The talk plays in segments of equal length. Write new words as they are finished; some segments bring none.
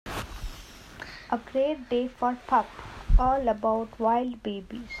A great day for pup, all about wild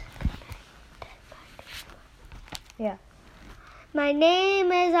babies. Yeah. My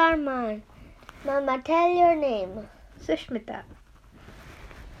name is Arman. Mama, tell your name. Sushmita.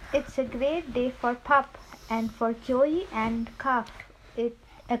 It's a great day for pup and for Joey and calf. It's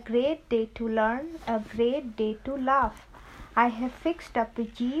a great day to learn, a great day to laugh. I have fixed up a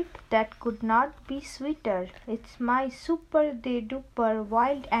jeep that could not be sweeter. It's my super de duper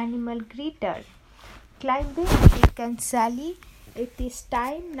wild animal greeter. Climb in, Dick and Sally. It is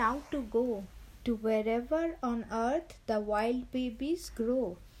time now to go to wherever on earth the wild babies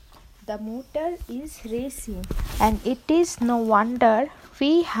grow. The motor is racing, and it is no wonder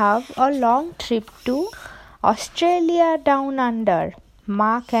we have a long trip to Australia down under.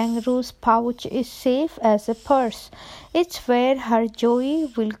 Ma Kangaroo's pouch is safe as a purse. It's where her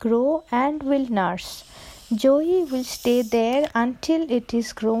Joey will grow and will nurse. Joey will stay there until it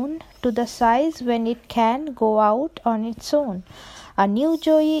is grown to the size when it can go out on its own. A new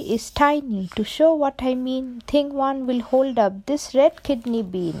Joey is tiny. To show what I mean, think one will hold up this red kidney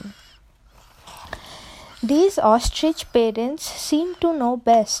bean. These ostrich parents seem to know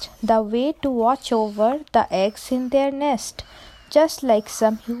best the way to watch over the eggs in their nest. Just like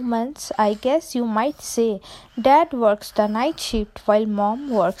some humans, I guess you might say, Dad works the night shift while Mom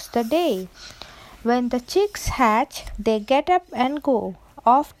works the day. When the chicks hatch, they get up and go.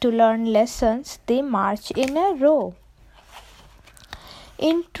 Off to learn lessons, they march in a row.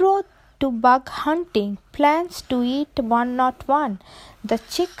 Intro to bug hunting, plans to eat one not one. The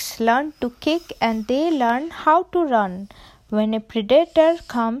chicks learn to kick and they learn how to run. When a predator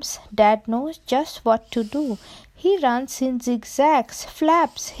comes, Dad knows just what to do. He runs in zigzags,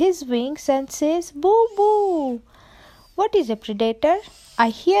 flaps his wings and says, "Boo boo!" What is a predator? I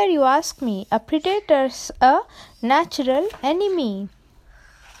hear you ask me. A predator's a natural enemy.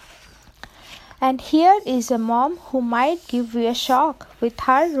 And here is a mom who might give you a shock with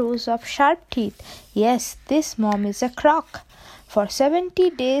her rows of sharp teeth. Yes, this mom is a croc. For 70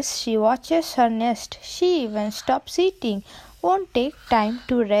 days she watches her nest. She even stops eating, won't take time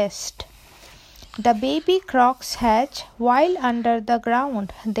to rest. The baby crocs hatch while under the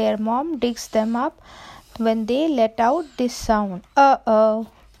ground. Their mom digs them up when they let out this sound. Uh-oh.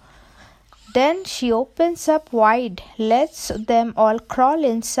 Then she opens up wide, lets them all crawl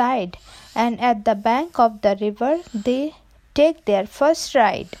inside, and at the bank of the river they take their first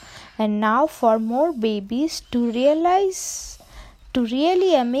ride. And now for more babies to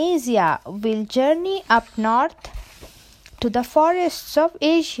really amaze ya, we'll journey up north to the forests of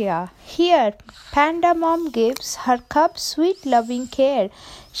Asia. Here, Panda Mom gives her cub sweet loving care.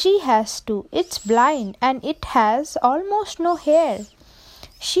 She has to. It's blind and it has almost no hair.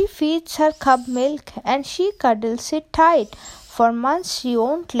 She feeds her cub milk and she cuddles it tight. For months she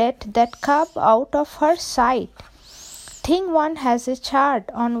won't let that cub out of her sight. Thing one has a chart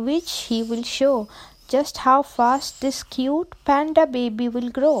on which he will show just how fast this cute panda baby will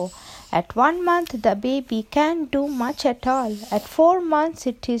grow. At 1 month the baby can't do much at all. At 4 months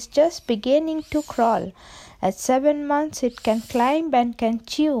it is just beginning to crawl. At 7 months it can climb and can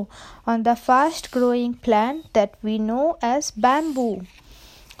chew on the fast growing plant that we know as bamboo.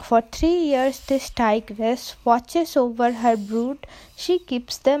 For 3 years this tigress watches over her brood. She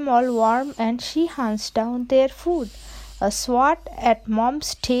keeps them all warm and she hunts down their food. A swat at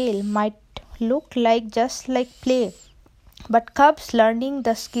mom's tail might look just like play, but cubs learning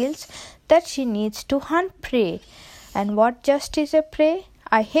the skills that she needs to hunt prey. And what just is a prey?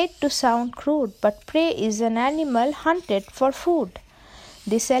 I hate to sound crude, but prey is an animal hunted for food.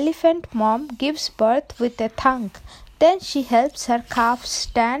 This elephant mom gives birth with a thunk. Then she helps her calf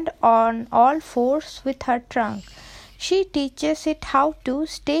stand on all fours with her trunk. She teaches it how to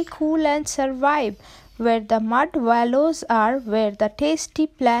stay cool and survive where the mud wallows are, where the tasty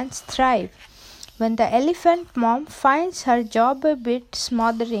plants thrive. When the elephant mom finds her job a bit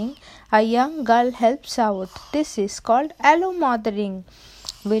smothering, a young girl helps out. This is called allomothering.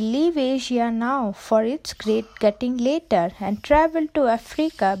 We'll leave Asia now, for it's great getting later, and travel to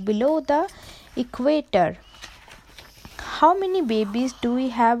Africa below the equator. How many babies do we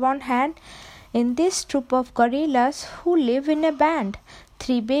have on hand? In this troop of gorillas who live in a band,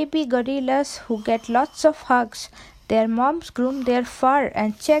 3 baby gorillas who get lots of hugs. Their moms groom their fur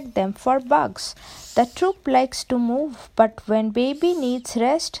and check them for bugs. The troop likes to move, but when baby needs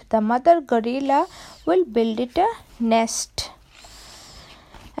rest, the mother gorilla will build it a nest.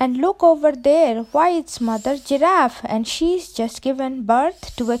 And look over there, why it's Mother Giraffe, and she's just given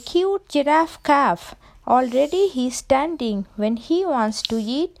birth to a cute giraffe calf. Already he's standing. When he wants to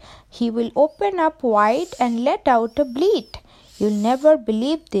eat, he will open up wide and let out a bleat. You'll never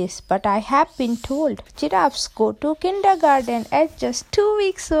believe this, but I have been told giraffes go to kindergarten at just 2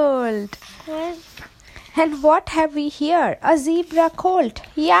 weeks old. What? And what have we here? A zebra colt.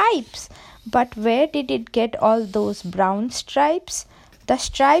 Yipes! But where did it get all those brown stripes? The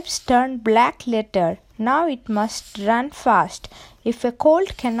stripes turned black later. Now it must run fast. If a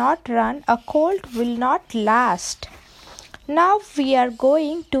colt cannot run, a colt will not last. Now we are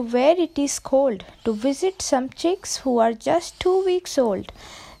going to where it is cold to visit some chicks who are just 2 weeks old.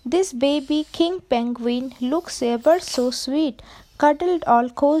 This baby king penguin looks ever so sweet, cuddled all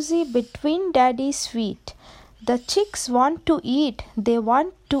cozy between daddy's feet. The chicks want to eat. They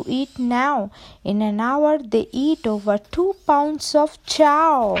want to eat now. In an hour they eat over 2 pounds of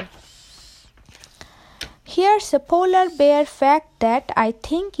chow. Here's a polar bear fact that I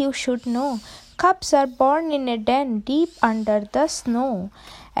think you should know. Cubs are born in a den deep under the snow.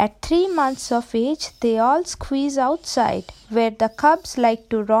 At 3 months of age, they all squeeze outside, where the cubs like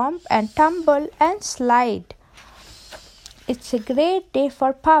to romp and tumble and slide. It's a great day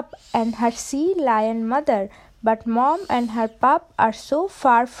for Pup and her sea lion mother, but Mom and her pup are so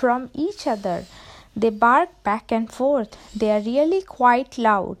far from each other. They bark back and forth. They are really quite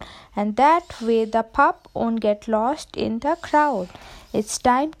loud, and that way the pup won't get lost in the crowd. It's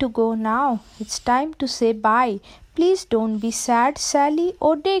time to go now. It's time to say bye. Please don't be sad, Sally.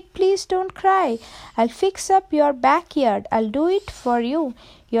 Oh, Dick, please don't cry. I'll fix up your backyard. I'll do it for you.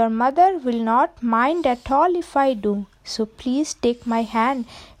 Your mother will not mind at all if I do. So please take my hand.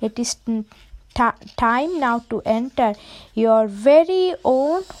 It is time now to enter your very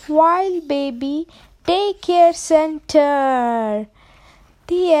own wild baby daycare center.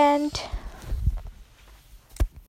 The end.